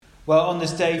Well, on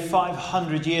this day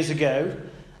 500 years ago,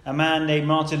 a man named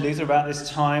Martin Luther, about this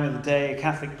time of the day, a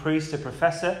Catholic priest, a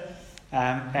professor,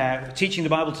 teaching the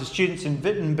Bible to students in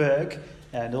Wittenberg,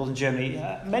 northern Germany,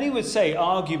 many would say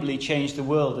arguably changed the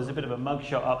world. There's a bit of a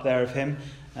mugshot up there of him.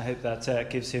 I hope that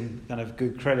gives him kind of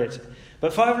good credit.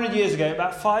 But 500 years ago,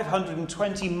 about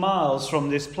 520 miles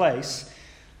from this place,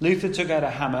 Luther took out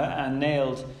a hammer and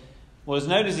nailed what was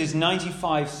known as his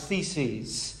 95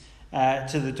 Theses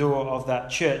to the door of that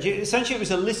church. Essentially, it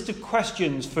was a list of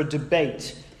questions for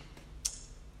debate.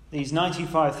 These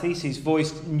 95 Theses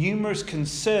voiced numerous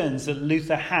concerns that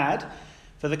Luther had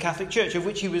for the Catholic Church, of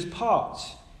which he was part.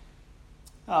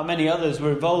 Many others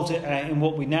were involved in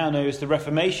what we now know as the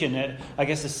Reformation. I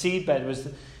guess the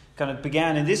seedbed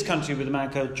began in this country with a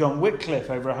man called John Wycliffe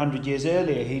over 100 years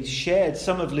earlier. He'd shared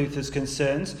some of Luther's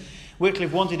concerns.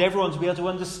 Wycliffe wanted everyone to be able to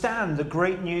understand the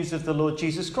great news of the Lord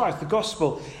Jesus Christ, the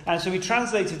gospel. And so he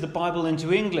translated the Bible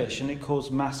into English, and it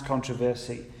caused mass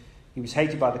controversy. He was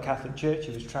hated by the Catholic Church.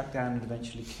 He was tracked down and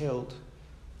eventually killed.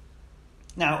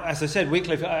 Now, as I said,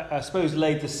 Wycliffe, I suppose,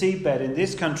 laid the seedbed in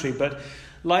this country, but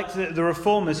like the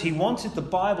Reformers, he wanted the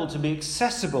Bible to be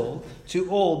accessible to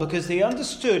all because they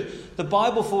understood the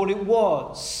Bible for what it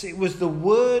was. It was the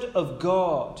Word of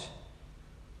God.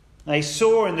 They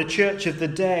saw in the church of the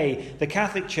day, the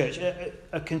Catholic Church,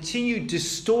 a continued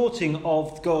distorting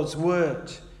of God's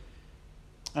Word.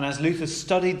 And as Luther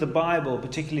studied the Bible,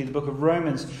 particularly the book of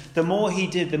Romans, the more he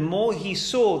did, the more he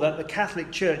saw that the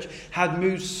Catholic Church had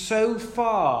moved so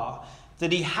far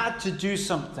that he had to do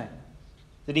something,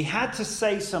 that he had to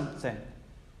say something.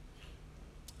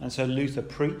 And so Luther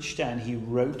preached and he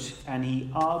wrote and he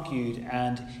argued,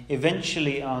 and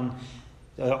eventually on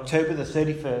October the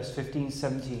 31st,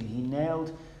 1517, he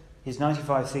nailed his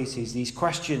 95 Theses, these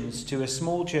questions, to a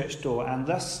small church door, and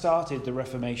thus started the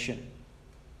Reformation,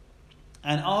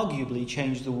 and arguably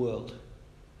changed the world.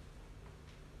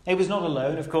 He was not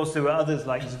alone. Of course, there were others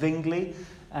like Zwingli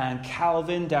and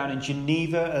Calvin down in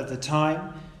Geneva at the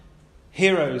time.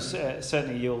 Heroes,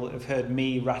 certainly you'll have heard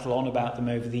me rattle on about them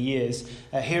over the years.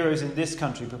 Heroes in this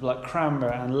country, people like Cranmer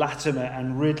and Latimer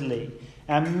and Ridley,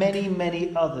 and many,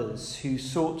 many others who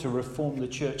sought to reform the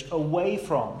church away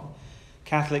from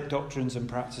Catholic doctrines and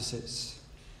practices.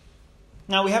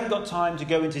 Now, we haven't got time to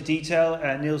go into detail.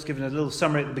 Neil's given a little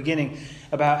summary at the beginning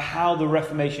about how the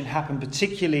Reformation happened,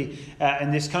 particularly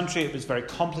in this country. It was very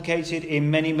complicated in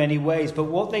many, many ways. But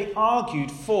what they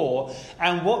argued for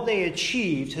and what they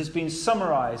achieved has been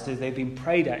summarised, as they've been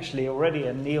prayed actually already,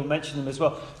 and Neil mentioned them as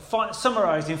well,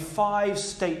 summarised in 5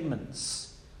 statements.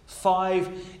 5,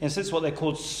 in a sense, what they're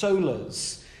called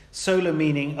solas. Sola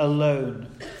meaning alone.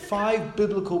 5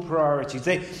 biblical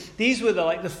priorities. These were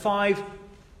the 5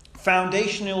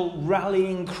 foundational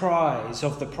rallying cries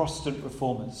of the Protestant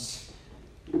reformers.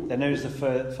 They're known as the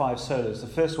 5 solas. The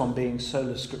first one being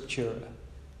sola scriptura,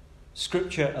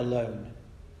 Scripture alone.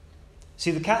 See,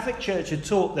 the Catholic Church had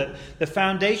taught that the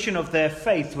foundation of their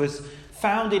faith was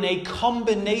found in a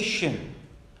combination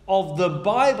of the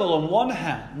Bible on one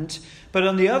hand, but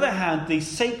on the other hand, the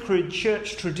sacred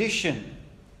church tradition.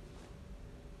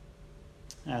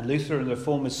 And Luther and the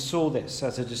Reformers saw this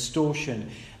as a distortion,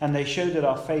 and they showed that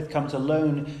our faith comes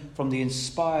alone from the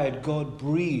inspired,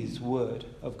 God-breathed word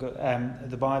of God,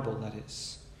 the Bible, that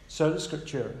is. Sola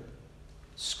Scriptura,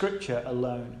 Scripture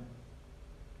alone.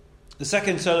 The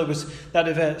second sola was that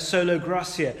of sola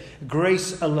gratia,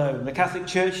 grace alone. The Catholic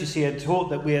Church, you see, had taught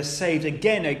that we are saved,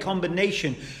 again, a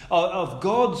combination of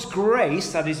God's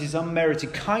grace, that is his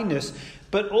unmerited kindness,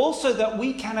 but also that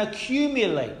we can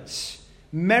accumulate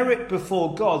merit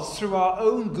before God through our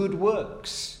own good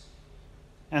works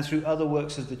and through other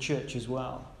works of the church as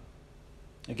well.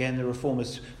 Again, the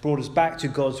Reformers brought us back to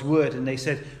God's word, and they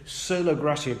said, sola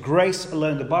gratia, grace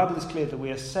alone. The Bible is clear that we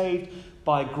are saved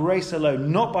by grace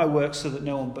alone, not by works, so that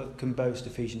no one can boast,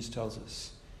 Ephesians tells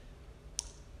us.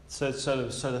 So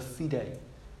sola fide,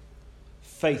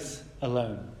 faith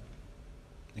alone.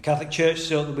 The Catholic Church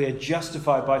taught that we are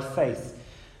justified by faith.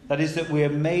 That is, that we are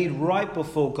made right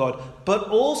before God, but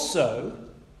also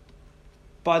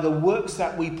by the works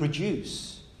that we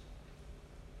produce.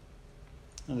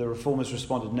 And the Reformers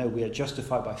responded, no, we are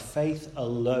justified by faith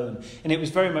alone. And it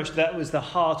was very much, that was the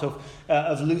heart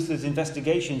of Luther's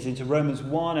investigations into Romans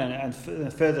 1 and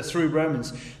further through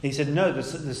Romans. He said, no,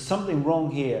 there's something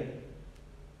wrong here.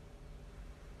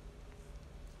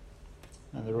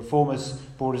 And the Reformers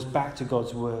brought us back to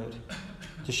God's word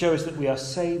to show us that we are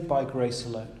saved by grace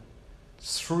alone,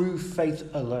 through faith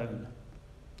alone.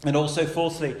 And also,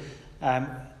 fourthly,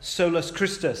 solus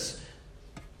Christus,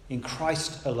 in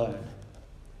Christ alone.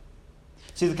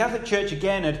 See, the Catholic Church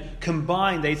again had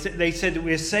combined, they said that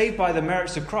we're saved by the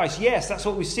merits of Christ. Yes, that's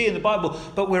what we see in the Bible,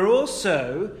 but we're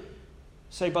also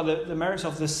saved by the merits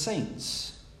of the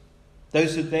saints.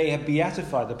 Those that they have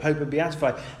beatified, the Pope had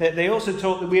beatified. They also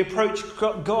taught that we approach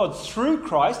God through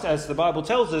Christ, as the Bible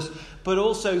tells us, but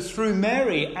also through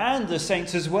Mary and the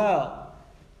saints as well.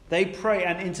 They pray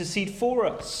and intercede for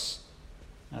us.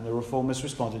 And the Reformers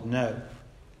responded, no.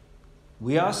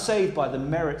 We are saved by the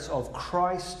merits of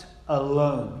Christ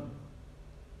alone.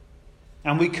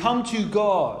 And we come to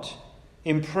God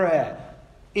in prayer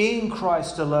in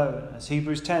Christ alone. As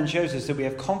Hebrews 10 shows us that we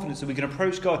have confidence that we can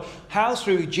approach God. How?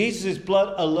 Through Jesus'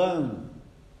 blood alone.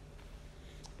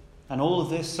 And all of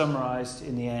this summarized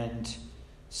in the end,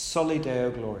 Soli Deo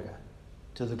Gloria,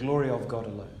 to the glory of God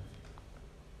alone.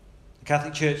 The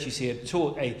Catholic Church, you see, had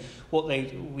taught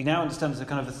we now understand as a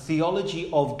kind of a theology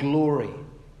of glory,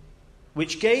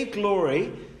 which gave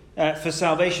glory for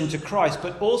salvation to Christ,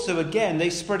 but also, again, they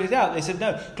spread it out. They said,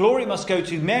 no, glory must go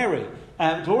to Mary,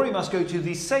 glory must go to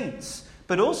the saints,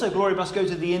 but also glory must go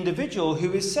to the individual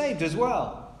who is saved as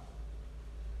well.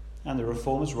 And the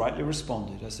Reformers rightly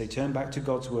responded as they turned back to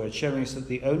God's word, showing us that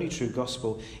the only true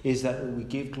gospel is that we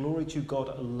give glory to God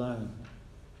alone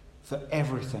for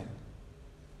everything.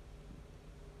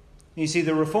 You see,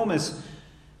 the Reformers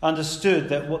understood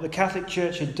that what the Catholic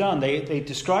Church had done, they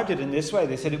described it in this way.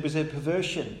 They said it was a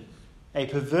perversion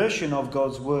of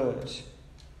God's word.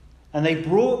 And they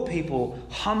brought people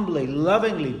humbly,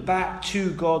 lovingly back to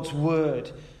God's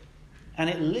word. And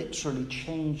it literally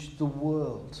changed the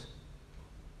world.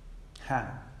 How?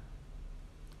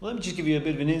 Well, let me just give you a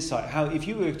bit of an insight. How, if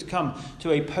you were to come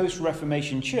to a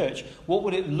post-Reformation church, what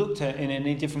would it look at in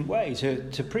any different way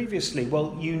to previously?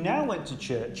 Well, you now went to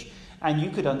church and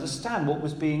you could understand what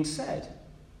was being said.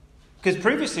 Because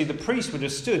previously the priest would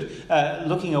have stood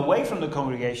looking away from the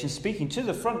congregation, speaking to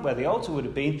the front where the altar would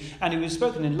have been, and he was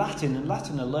spoken in Latin and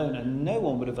Latin alone, and no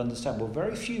one would have understood. Well,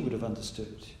 very few would have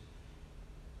understood.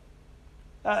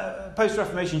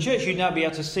 Post-Reformation church, you'd now be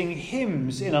able to sing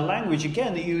hymns in a language,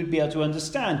 again, that you would be able to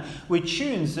understand, with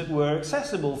tunes that were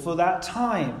accessible for that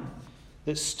time,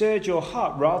 that stirred your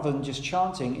heart rather than just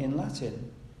chanting in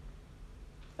Latin.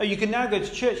 You can now go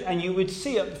to church and you would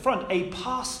see at the front a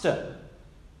pastor,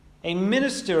 a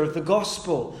minister of the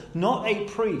gospel, not a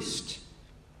priest.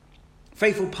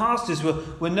 Faithful pastors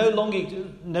were no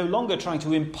longer trying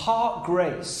to impart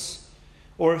grace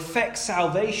or effect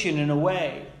salvation in a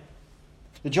way.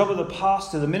 The job of the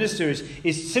pastor, the minister,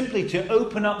 is simply to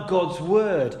open up God's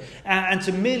word and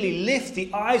to merely lift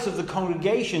the eyes of the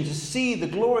congregation to see the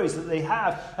glories that they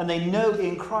have and they know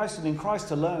in Christ and in Christ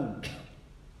alone.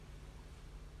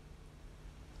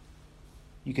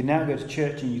 You can now go to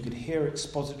church and you could hear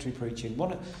expository preaching.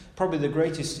 Probably the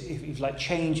greatest, if you like,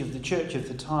 change of the church of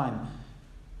the time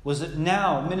was that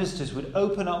now ministers would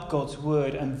open up God's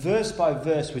word and verse by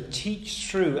verse would teach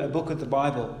through a book of the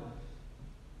Bible.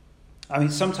 I mean,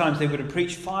 sometimes they would have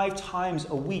preached 5 times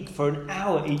a week for an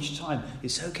hour each time.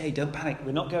 It's okay, don't panic,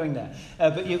 we're not going there.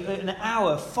 But an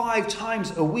hour, 5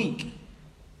 times a week.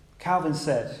 Calvin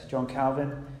said, John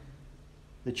Calvin,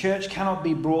 the church cannot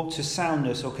be brought to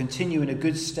soundness or continue in a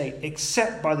good state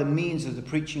except by the means of the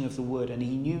preaching of the word. And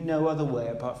he knew no other way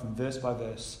apart from verse by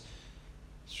verse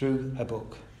through a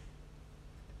book.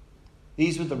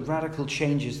 These were the radical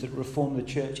changes that reformed the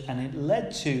church, and it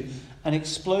led to an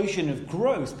explosion of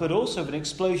growth, but also an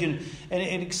explosion and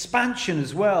an expansion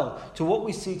as well to what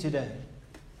we see today.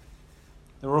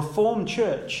 The Reformed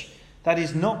Church, that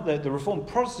is not the Reformed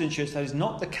Protestant Church, that is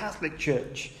not the Catholic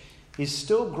Church, is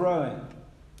still growing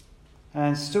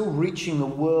and still reaching the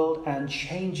world and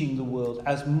changing the world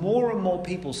as more and more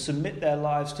people submit their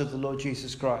lives to the Lord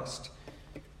Jesus Christ.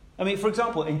 I mean, for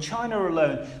example, in China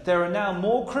alone, there are now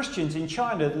more Christians in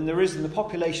China than there is in the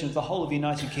population of the whole of the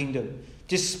United Kingdom,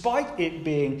 despite it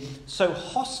being so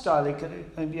hostile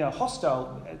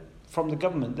from the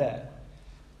government there.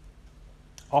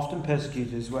 Often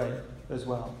persecuted as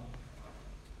well.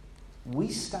 We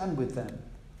stand with them.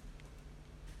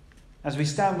 As we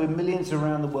stand with millions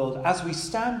around the world, as we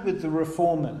stand with the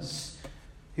reformers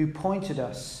who pointed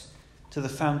us to the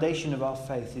foundation of our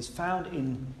faith, is found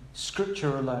in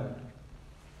Scripture alone.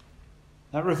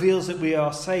 That reveals that we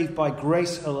are saved by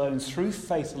grace alone, through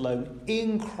faith alone,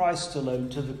 in Christ alone,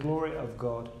 to the glory of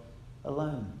God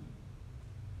alone.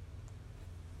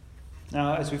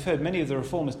 Now, as we've heard, many of the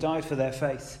reformers died for their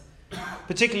faith,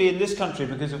 particularly in this country,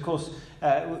 because, of course,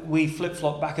 we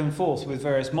flip-flop back and forth with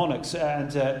various monarchs,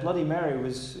 and Bloody Mary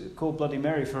was called Bloody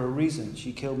Mary for a reason.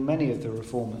 She killed many of the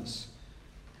reformers.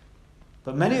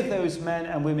 But many of those men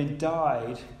and women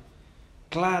died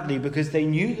gladly because they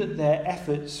knew that their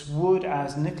efforts would,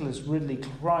 as Nicholas Ridley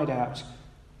cried out,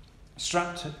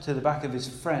 strapped to the back of his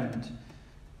friend,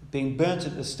 being burnt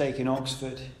at the stake in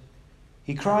Oxford.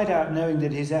 He cried out knowing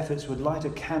that his efforts would light a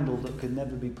candle that could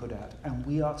never be put out. And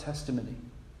we are testimony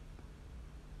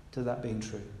to that being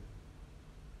true.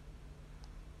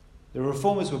 The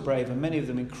reformers were brave, and many of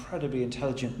them incredibly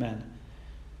intelligent men.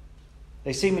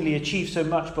 They seemingly achieved so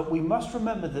much, but we must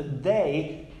remember that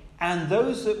they and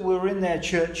those that were in their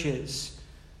churches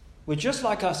were just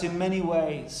like us in many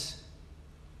ways.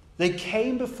 They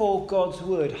came before God's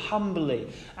word humbly,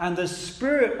 and the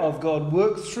Spirit of God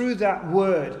worked through that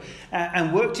word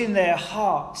and worked in their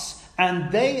hearts,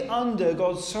 and they, under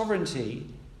God's sovereignty,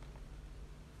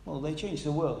 well, they changed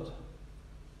the world.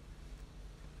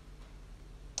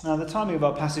 Now, the timing of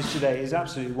our passage today is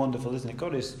absolutely wonderful, isn't it?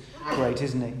 God is great,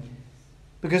 isn't he?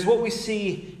 Because what we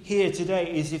see here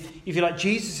today is, if you like,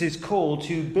 Jesus' call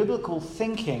to biblical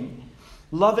thinking,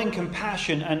 loving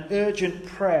compassion, and urgent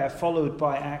prayer followed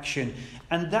by action.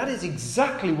 And that is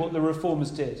exactly what the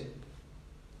reformers did.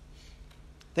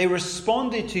 They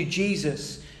responded to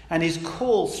Jesus and his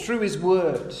calls through his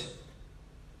word.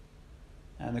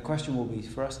 And the question will be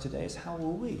for us today is, how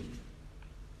will we?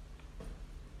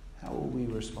 How will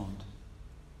we respond?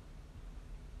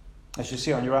 As you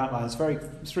see on your outlines,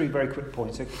 three very quick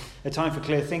points. A time for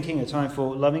clear thinking, a time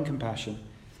for loving compassion,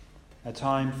 a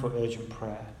time for urgent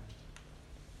prayer.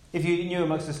 If you're new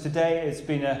amongst us today, it's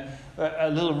been a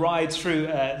little ride through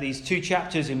these two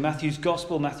chapters in Matthew's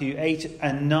Gospel, Matthew 8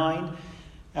 and 9.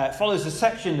 It follows a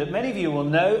section that many of you will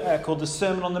know called the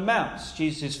Sermon on the Mount,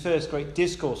 Jesus' first great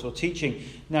discourse or teaching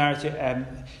narrative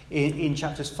in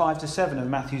chapters 5 to 7 of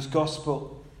Matthew's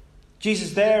Gospel.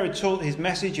 Jesus there had taught his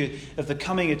message of the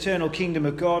coming eternal kingdom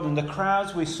of God, and the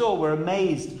crowds we saw were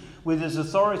amazed with his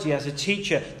authority as a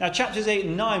teacher. Now, chapters 8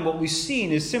 and 9, what we've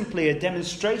seen is simply a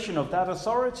demonstration of that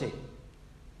authority.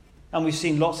 And we've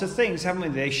seen lots of things, haven't we?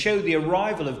 They show the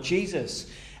arrival of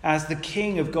Jesus as the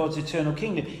King of God's eternal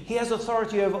kingdom. He has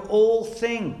authority over all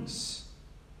things.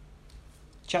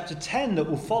 Chapter 10 that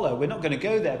will follow, we're not going to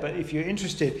go there, but if you're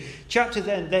interested,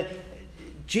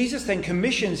 Jesus then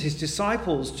commissions his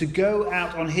disciples to go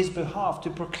out on his behalf to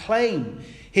proclaim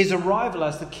his arrival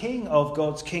as the King of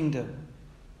God's kingdom.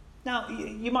 Now,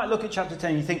 you might look at chapter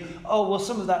 10 and you think, oh, well,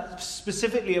 some of that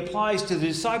specifically applies to the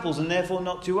disciples and therefore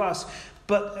not to us.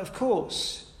 But, of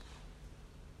course,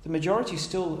 the majority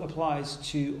still applies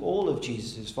to all of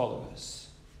Jesus' followers.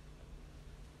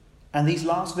 And these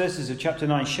last verses of chapter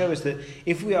 9 show us that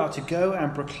if we are to go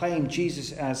and proclaim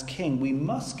Jesus as King, we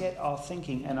must get our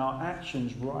thinking and our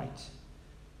actions right.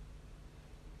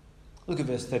 Look at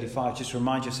verse 35, just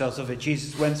remind yourselves of it.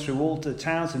 Jesus went through all the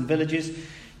towns and villages,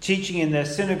 teaching in their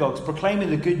synagogues, proclaiming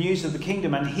the good news of the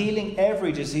kingdom and healing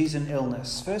every disease and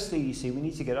illness. Firstly, you see, we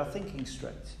need to get our thinking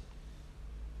straight.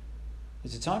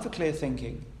 It's a time for clear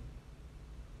thinking.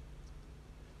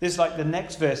 This, like the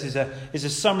next verse, is a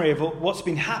summary of what's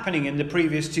been happening in the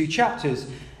previous two chapters.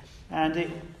 And it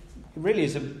really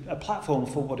is a platform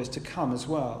for what is to come as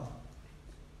well.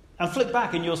 And flick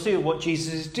back and you'll see what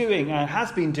Jesus is doing and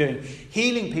has been doing.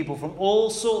 Healing people from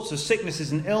all sorts of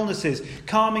sicknesses and illnesses.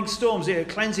 Calming storms,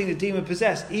 cleansing the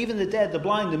demon-possessed. Even the dead, the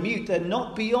blind, the mute. They're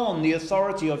not beyond the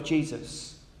authority of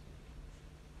Jesus.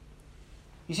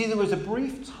 You see, there was a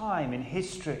brief time in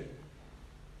history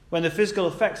when the physical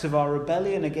effects of our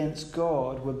rebellion against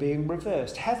God were being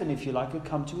reversed. Heaven, if you like, had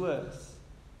come to earth.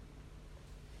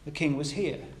 The King was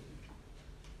here.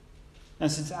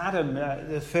 And since Adam,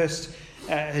 the first,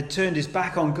 had turned his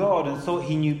back on God and thought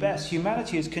he knew best,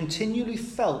 humanity has continually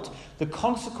felt the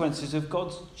consequences of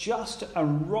God's just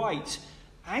and right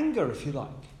anger, if you like.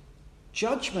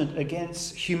 Judgment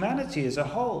against humanity as a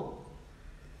whole.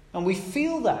 And we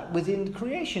feel that within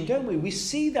creation, don't we? We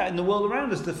see that in the world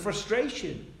around us, the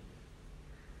frustration.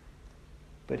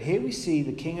 But here we see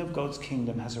the King of God's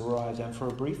kingdom has arrived, and for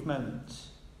a brief moment,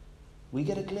 we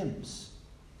get a glimpse.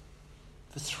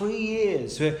 For 3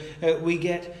 years, we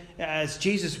get, as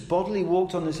Jesus bodily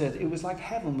walked on this earth, it was like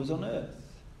heaven was on earth.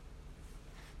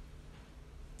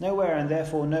 Nowhere and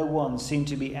therefore no one seemed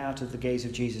to be out of the gaze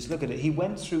of Jesus. Look at it. He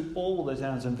went through all the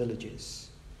towns and villages.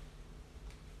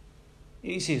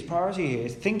 You see his priority here.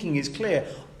 His thinking is clear.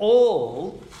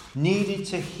 All needed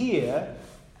to hear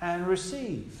and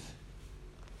receive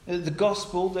the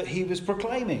gospel that he was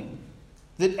proclaiming.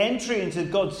 That entry into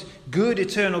God's good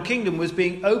eternal kingdom was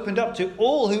being opened up to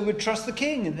all who would trust the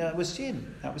King. And that was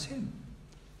him. That was him.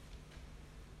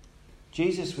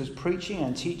 Jesus was preaching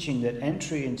and teaching that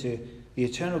entry into the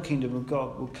eternal kingdom of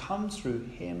God will come through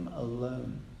him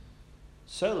alone.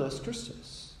 Solus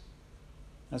Christus,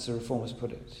 as the Reformers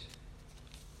put it.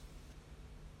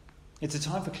 It's a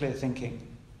time for clear thinking.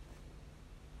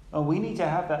 And we need to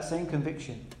have that same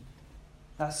conviction,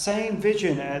 that same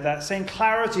vision, that same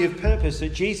clarity of purpose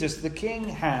that Jesus, the King,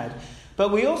 had.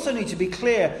 But we also need to be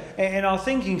clear in our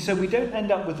thinking so we don't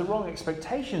end up with the wrong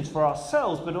expectations for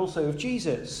ourselves, but also of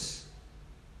Jesus.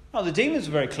 Oh, the demons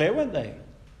were very clear, weren't they?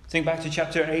 Think back to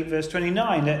chapter 8, verse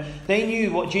 29. That they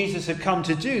knew what Jesus had come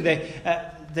to do.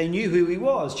 They knew who he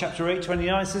was. Chapter 8,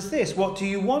 29 says this: "What do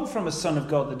you want from a son of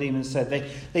God?" the demons said.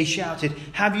 They shouted,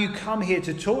 "Have you come here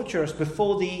to torture us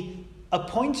before the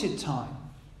appointed time?"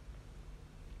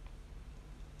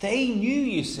 They knew,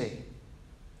 you see,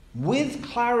 with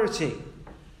clarity,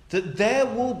 that there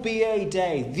will be a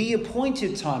day. The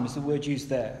appointed time is the word used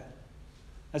there.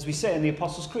 As we say in the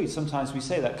Apostles' Creed, sometimes we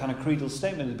say that kind of creedal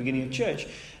statement at the beginning of church.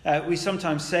 We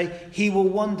sometimes say, he will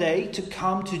one day to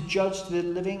come to judge the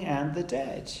living and the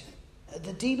dead.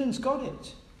 The demons got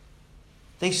it.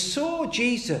 They saw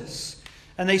Jesus,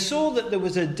 and they saw that there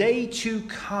was a day to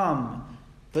come.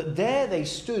 But there they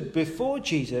stood before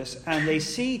Jesus, and they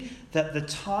see that the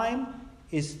time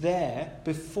is there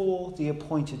before the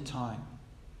appointed time.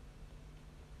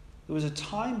 There was a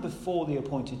time before the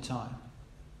appointed time.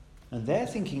 And their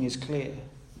thinking is clear.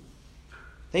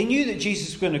 They knew that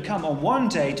Jesus was going to come on one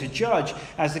day to judge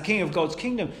as the King of God's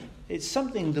kingdom. It's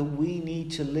something that we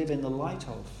need to live in the light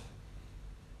of.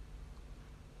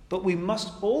 But we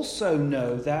must also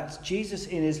know that Jesus,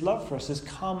 in his love for us, has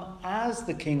come as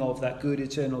the King of that good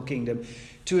eternal kingdom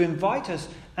to invite us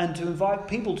and to invite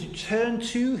people to turn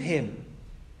to him,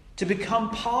 to become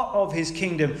part of his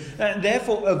kingdom, and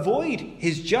therefore avoid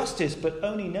his justice, but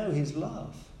only know his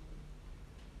love.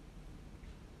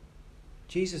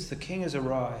 Jesus, the King, has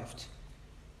arrived.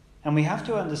 And we have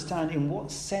to understand in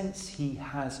what sense he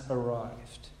has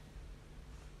arrived.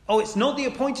 Oh, it's not the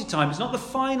appointed time. It's not the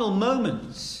final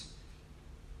moments.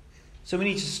 So we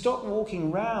need to stop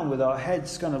walking around with our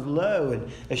heads kind of low and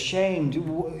ashamed.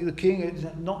 The King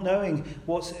not knowing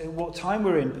what time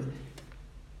we're in.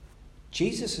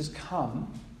 Jesus has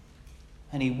come,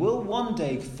 and he will one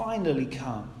day finally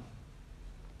come.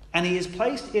 And he has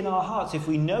placed in our hearts, if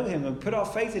we know him and put our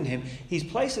faith in him, he's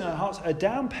placed in our hearts a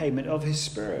down payment of his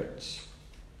Spirit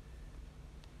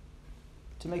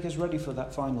to make us ready for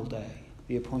that final day,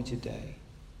 the appointed day.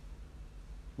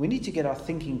 We need to get our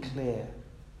thinking clear.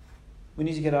 We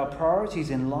need to get our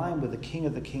priorities in line with the King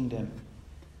of the kingdom,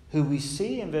 who we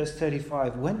see in verse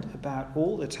 35 went about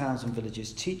all the towns and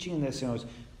villages, teaching in their synagogues,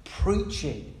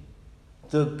 preaching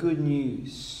the good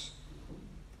news.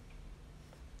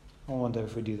 I wonder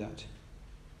if we do that.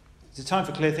 It's a time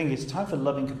for clear thinking. It's a time for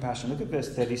loving compassion. Look at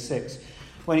verse 36.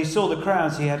 When he saw the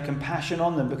crowds, he had compassion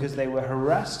on them because they were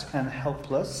harassed and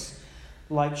helpless,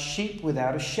 like sheep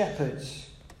without a shepherd.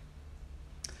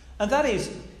 And that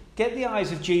is, get the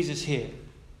eyes of Jesus here.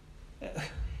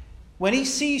 When he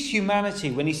sees humanity,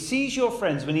 when he sees your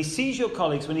friends, when he sees your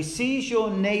colleagues, when he sees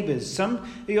your neighbours, some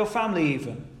of your family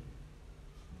even,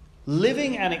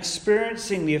 living and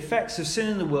experiencing the effects of sin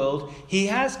in the world, he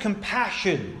has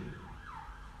compassion.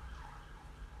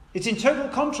 It's in total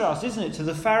contrast, isn't it, to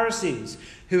the Pharisees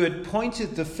who had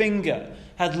pointed the finger,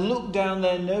 had looked down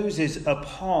their noses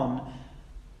upon.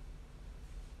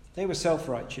 They were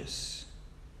self-righteous.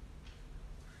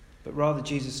 But rather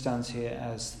Jesus stands here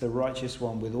as the righteous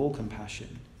one with all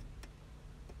compassion.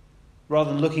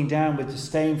 Rather than looking down with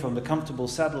disdain from the comfortable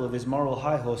saddle of his moral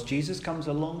high horse, Jesus comes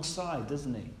alongside,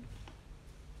 doesn't he?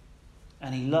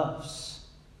 And he loves.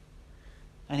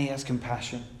 And he has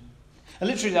compassion. And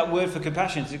literally that word for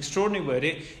compassion is an extraordinary word.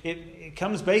 It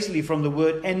comes basically from the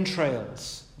word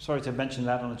entrails. I'm sorry to mention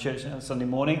that on a church on Sunday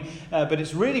morning. But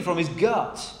it's really from his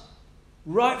gut.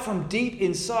 Right from deep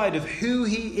inside of who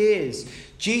he is.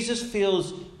 Jesus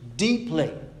feels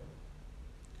deeply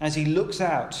as he looks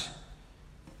out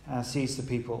and sees the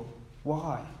people.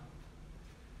 Why?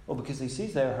 Well, because he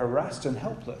sees they are harassed and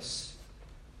helpless.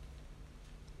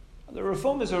 The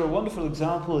Reformers are a wonderful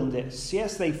example in this.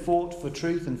 Yes, they fought for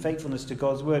truth and faithfulness to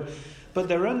God's word, but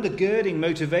their undergirding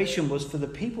motivation was for the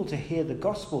people to hear the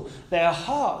gospel. Their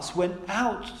hearts went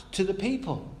out to the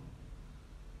people.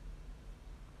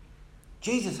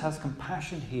 Jesus has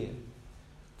compassion here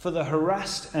for the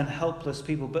harassed and helpless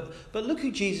people. But look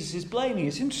who Jesus is blaming.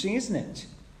 It's interesting, isn't it?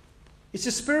 It's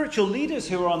the spiritual leaders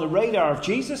who are on the radar of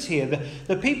Jesus here.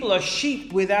 The people are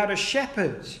sheep without a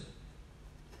shepherd.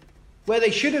 Where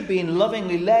they should have been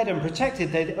lovingly led and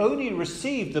protected, they'd only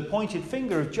received the pointed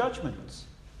finger of judgment.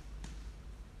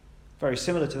 Very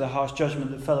similar to the harsh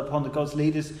judgment that fell upon the God's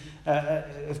leaders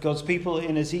of God's people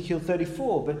in Ezekiel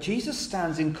 34. But Jesus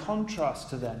stands in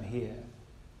contrast to them here.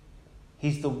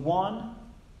 He's the one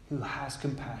who has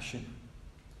compassion.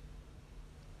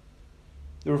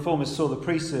 The Reformers saw the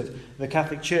priests of the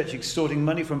Catholic Church extorting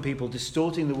money from people,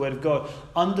 distorting the word of God,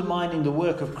 undermining the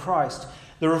work of Christ.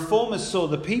 The Reformers saw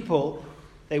the people,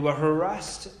 they were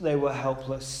harassed, they were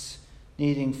helpless,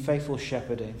 needing faithful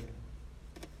shepherding.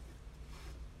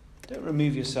 Don't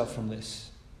remove yourself from this.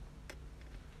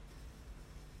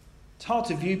 It's hard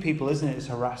to view people, isn't it, as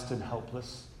harassed and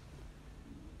helpless.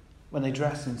 When they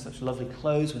dress in such lovely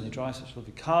clothes, when they drive such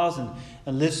lovely cars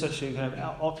and live such kind of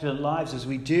opulent lives as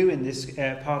we do in this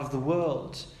part of the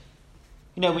world.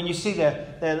 You know, when you see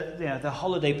their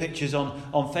holiday pictures on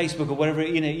Facebook or whatever,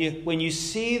 when you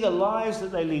see the lives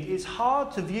that they lead, it's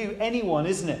hard to view anyone,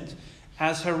 isn't it,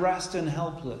 as harassed and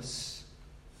helpless.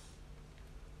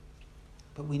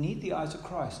 But we need the eyes of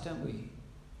Christ, don't we?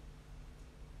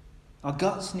 Our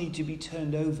guts need to be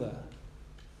turned over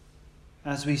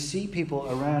as we see people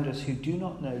around us who do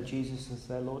not know Jesus as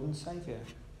their Lord and Saviour.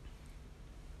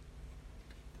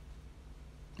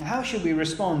 How should we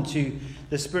respond to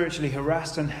the spiritually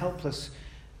harassed and helpless?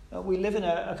 We live in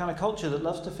a kind of culture that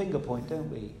loves to finger point,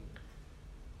 don't we?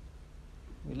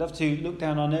 We love to look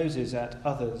down our noses at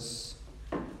others.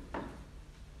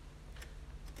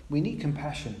 We need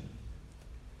compassion.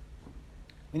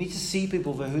 We need to see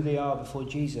people for who they are before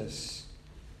Jesus.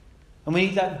 And we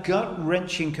need that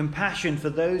gut-wrenching compassion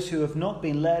for those who have not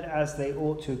been led as they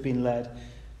ought to have been led.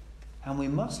 And we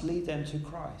must lead them to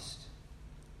Christ.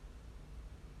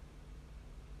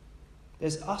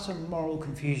 There's utter moral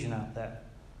confusion out there.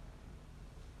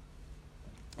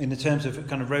 In the terms of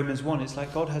kind of Romans 1, it's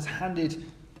like God has handed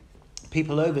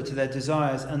people over to their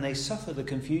desires and they suffer the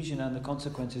confusion and the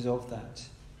consequences of that.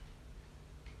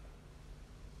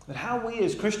 But how we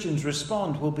as Christians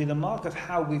respond will be the mark of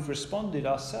how we've responded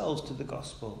ourselves to the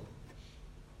gospel.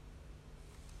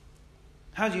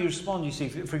 How do you respond, you see,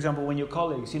 for example, when your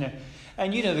colleagues,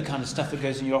 and you know the kind of stuff that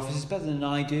goes in your offices better than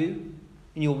I do,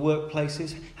 in your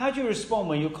workplaces. How do you respond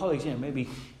when your colleagues, maybe,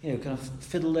 kind of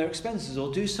fiddle their expenses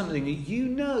or do something that you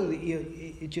know that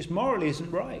it just morally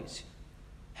isn't right?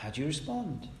 How do you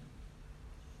respond?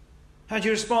 How do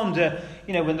you respond,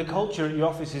 when the culture at your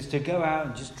office is to go out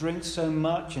and just drink so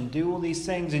much and do all these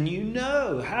things and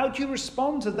how do you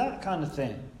respond to that kind of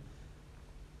thing?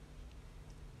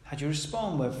 How do you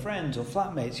respond where friends or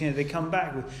flatmates, they come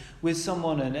back with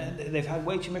someone and they've had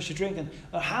way too much to drink? And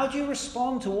how do you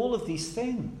respond to all of these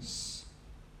things?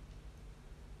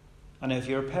 I know if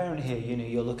you're a parent here,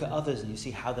 you'll look at others and you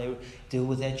see how they deal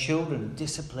with their children,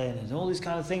 discipline and all these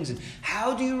kind of things. And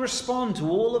how do you respond to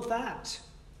all of that?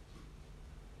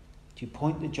 Do you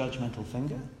point the judgmental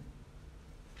finger?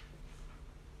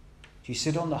 Do you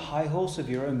sit on the high horse of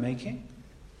your own making?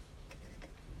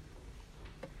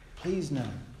 Please no.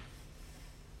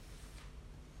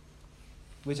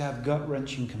 We're to have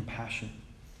gut-wrenching compassion.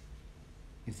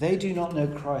 If they do not know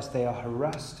Christ, they are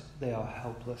harassed, they are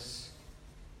helpless.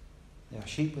 They are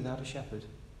sheep without a shepherd.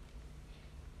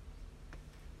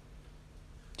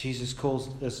 Jesus calls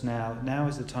us now. Now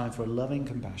is the time for a loving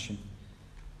compassion.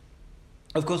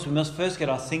 Of course, we must first get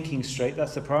our thinking straight.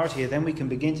 That's the priority here. Then we can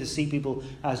begin to see people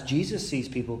as Jesus sees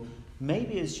people.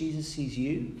 Maybe as Jesus sees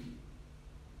you.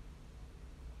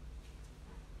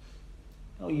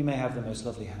 Oh, you may have the most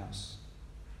lovely house.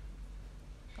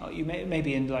 Oh, you may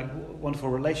be in wonderful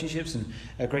relationships and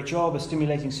a great job, a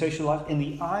stimulating social life. In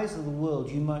the eyes of the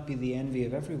world, you might be the envy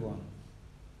of everyone.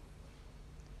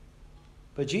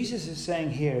 But Jesus is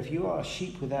saying here, if you are a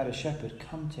sheep without a shepherd,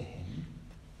 come to him.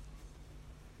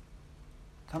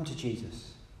 Come to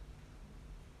Jesus.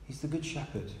 He's the good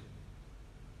shepherd.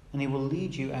 And he will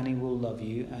lead you and he will love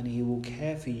you and he will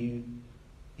care for you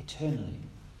eternally.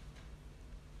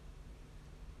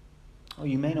 Or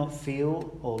you may not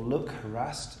feel or look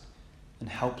harassed and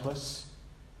helpless,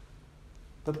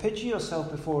 but picture yourself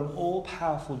before an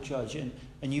all-powerful judge and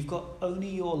you've got only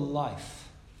your life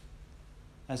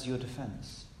as your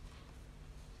defense.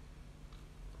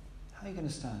 How are you going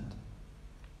to stand?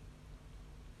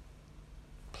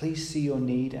 Please see your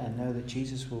need and know that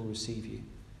Jesus will receive you.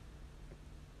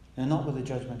 And not with a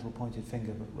judgmental pointed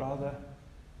finger, but rather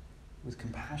with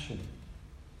compassion.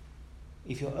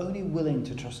 If you're only willing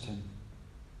to trust him.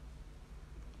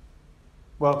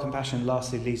 Well, compassion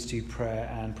lastly leads to prayer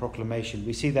and proclamation.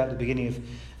 We see that at the beginning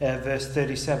of verse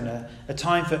 37, a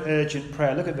time for urgent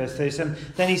prayer. Look at verse 37.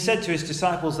 Then he said to his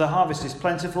disciples, the harvest is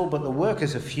plentiful, but the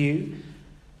workers are few.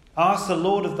 Ask the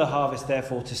Lord of the harvest,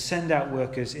 therefore, to send out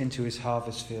workers into his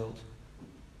harvest field.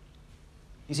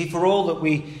 You see, for all that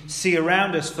we see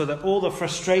around us, for all the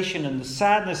frustration and the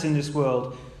sadness in this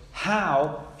world,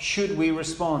 how should we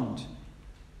respond?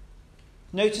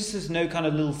 Notice there's no kind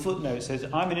of little footnote that says,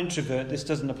 I'm an introvert, this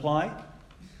doesn't apply.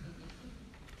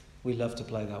 We love to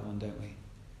play that one, don't we?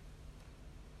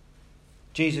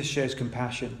 Jesus shows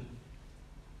compassion,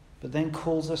 but then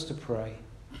calls us to pray.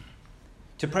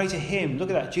 To pray to him, look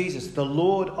at that, Jesus, the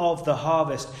Lord of the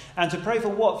harvest. And to pray for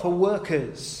what? For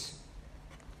workers.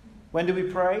 When do we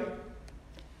pray?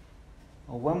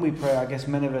 Well, when we pray, I guess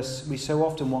many of us, we so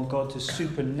often want God to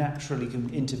supernaturally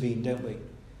intervene, don't we?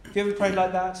 Have you ever prayed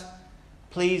like that?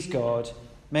 Please, God,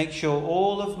 make sure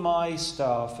all of my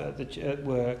staff at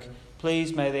work,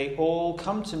 please may they all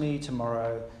come to me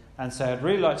tomorrow and say, I'd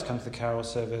really like to come to the carol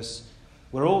service.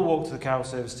 We'll all walk to the carol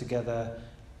service together,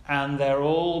 and they'll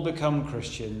all become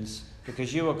Christians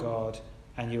because you are God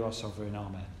and you are sovereign.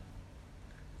 Amen.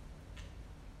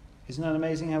 Isn't that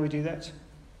amazing how we do that?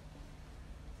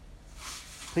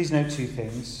 Please note two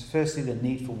things. Firstly, the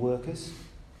need for workers.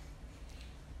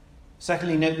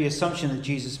 Secondly, note the assumption that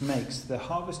Jesus makes. The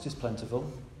harvest is plentiful.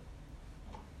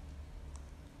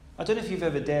 I don't know if you've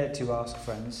ever dared to ask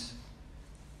friends.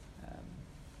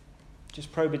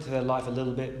 Just probe into their life a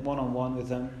little bit, one-on-one with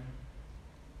them.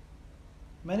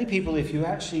 Many people, if you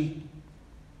actually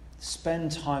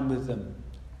spend time with them,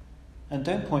 and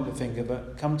don't point the finger,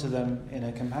 but come to them in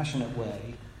a compassionate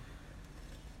way,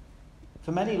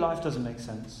 for many, life doesn't make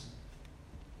sense.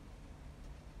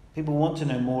 People want to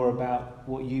know more about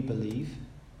what you believe.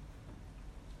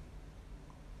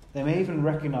 They may even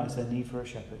recognize their need for a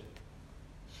shepherd.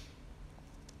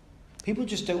 People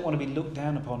just don't want to be looked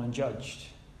down upon and judged.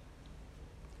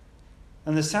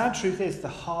 And the sad truth is, the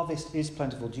harvest is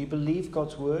plentiful. Do you believe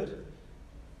God's word?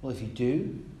 Well, if you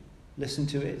do, listen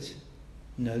to it.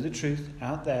 Know the truth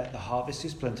out there. The harvest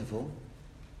is plentiful,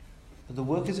 but the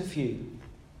workers are few.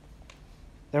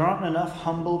 There aren't enough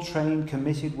humble, trained,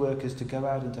 committed workers to go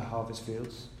out into harvest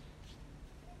fields.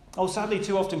 Oh, sadly,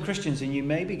 too often Christians, and you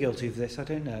may be guilty of this, I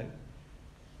don't know.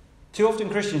 Too often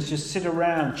Christians just sit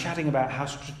around chatting about how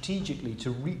strategically to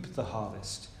reap the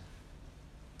harvest.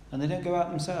 And they don't go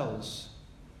out themselves.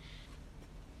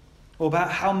 Or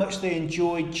about how much they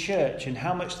enjoyed church and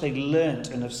how much they learnt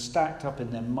and have stacked up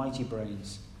in their mighty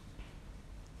brains.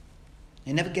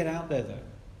 They never get out there, though.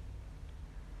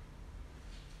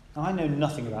 Now, I know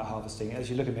nothing about harvesting. As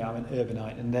you look at me, I'm an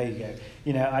urbanite, and there you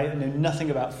go. I know nothing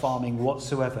about farming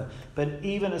whatsoever. But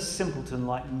even a simpleton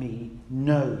like me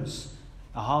knows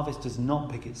a harvest does not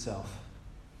pick itself.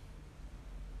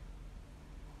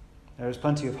 There is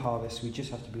plenty of harvest. We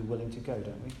just have to be willing to go,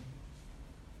 don't we?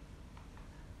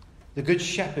 The Good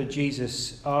Shepherd,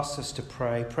 Jesus, asks us to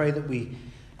pray that we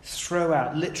throw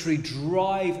out, literally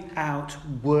drive out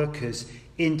workers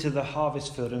into the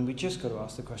harvest field. And we just got to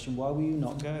ask the question, why will you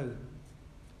not go?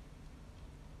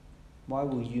 Why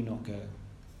will you not go?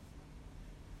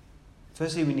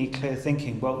 Firstly, we need clear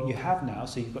thinking. Well, you have now,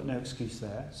 so you've got no excuse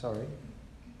there. Sorry.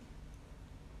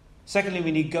 Secondly,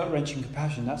 we need gut-wrenching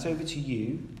compassion. That's over to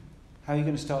you. How are you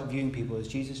going to start viewing people? As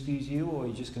Jesus views you, or are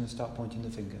you just going to start pointing the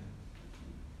finger?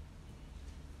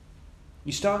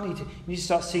 You need to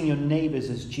start seeing your neighbours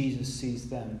as Jesus sees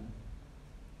them.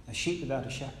 A sheep without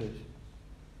a shepherd.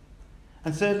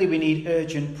 And thirdly, we need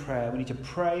urgent prayer. We need to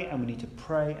pray, and we need to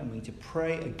pray, and we need to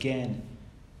pray again.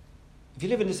 If you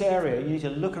live in this area, you need to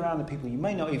look around the people. You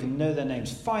may not even know their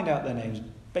names. Find out their names.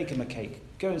 Bake them a cake.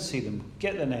 Go and see them.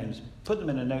 Get their names. Put them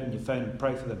in a note in your phone and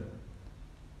pray for them.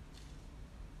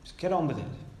 Just get on with it.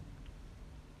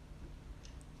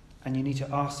 And you need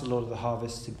to ask the Lord of the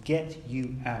harvest to get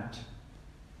you out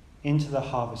into the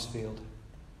harvest field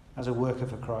as a worker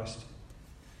for Christ.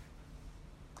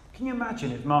 Can you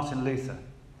imagine if Martin Luther,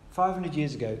 500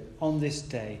 years ago, on this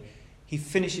day, he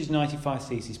finished his 95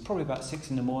 Theses, probably about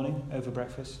 6 a.m. over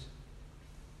breakfast,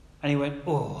 and he went,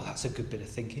 oh, that's a good bit of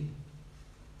thinking.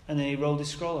 And then he rolled his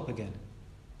scroll up again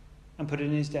and put it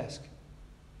in his desk.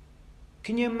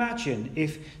 Can you imagine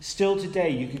if still today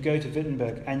you could go to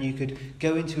Wittenberg and you could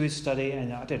go into his study,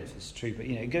 and I don't know if this is true, but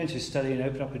go into his study and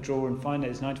open up a drawer and find out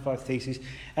his 95 Theses,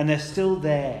 and they're still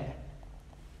there.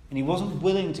 And he wasn't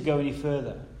willing to go any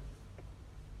further.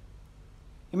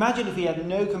 Imagine if he had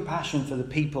no compassion for the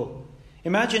people.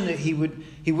 Imagine that he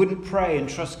wouldn't pray and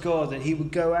trust God, that he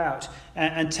would go out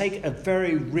and take a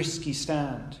very risky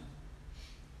stand.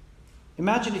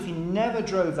 Imagine if he never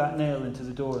drove that nail into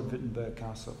the door of Wittenberg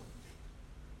Castle.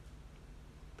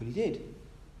 But he did.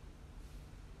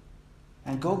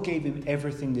 And God gave him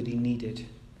everything that he needed.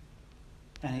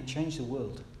 And it changed the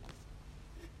world.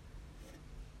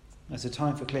 There's a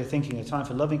time for clear thinking, a time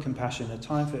for loving compassion, a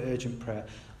time for urgent prayer.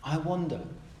 I wonder,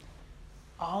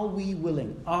 are you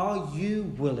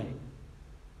willing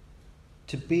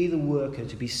to be the worker,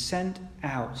 to be sent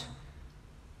out?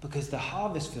 Because the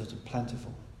harvest fields are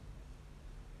plentiful,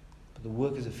 but the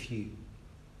workers are few.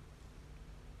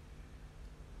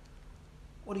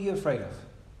 What are you afraid of?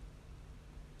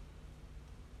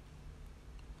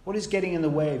 What is getting in the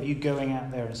way of you going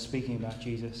out there and speaking about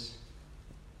Jesus?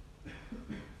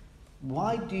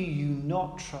 Why do you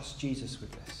not trust Jesus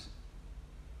with this?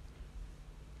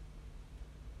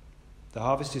 The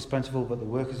harvest is plentiful, but the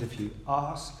workers are few.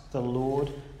 Ask the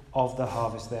Lord of the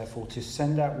harvest, therefore, to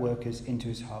send out workers into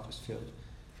his harvest field.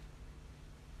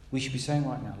 We should be saying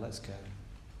right now, let's go.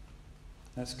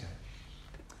 Let's go.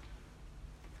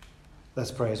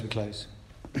 Let's pray as we close.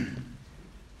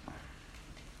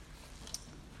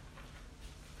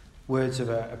 Words of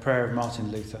a prayer of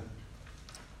Martin Luther.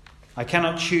 I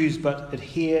cannot choose but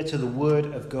adhere to the word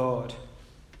of God,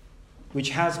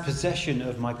 which has possession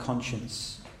of my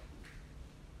conscience.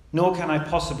 Nor can I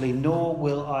possibly, nor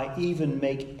will I even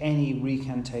make any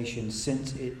recantation,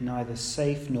 since it neither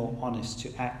safe nor honest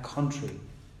to act contrary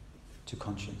to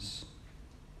conscience.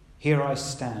 Here I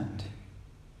stand.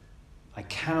 I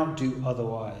cannot do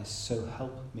otherwise, so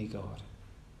help me God.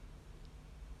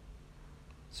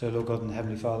 So, Lord God and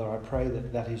Heavenly Father, I pray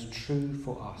that that is true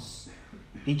for us,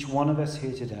 each one of us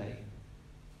here today.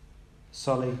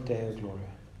 Soli Deo Gloria,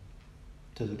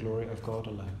 to the glory of God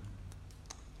alone.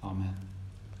 Amen.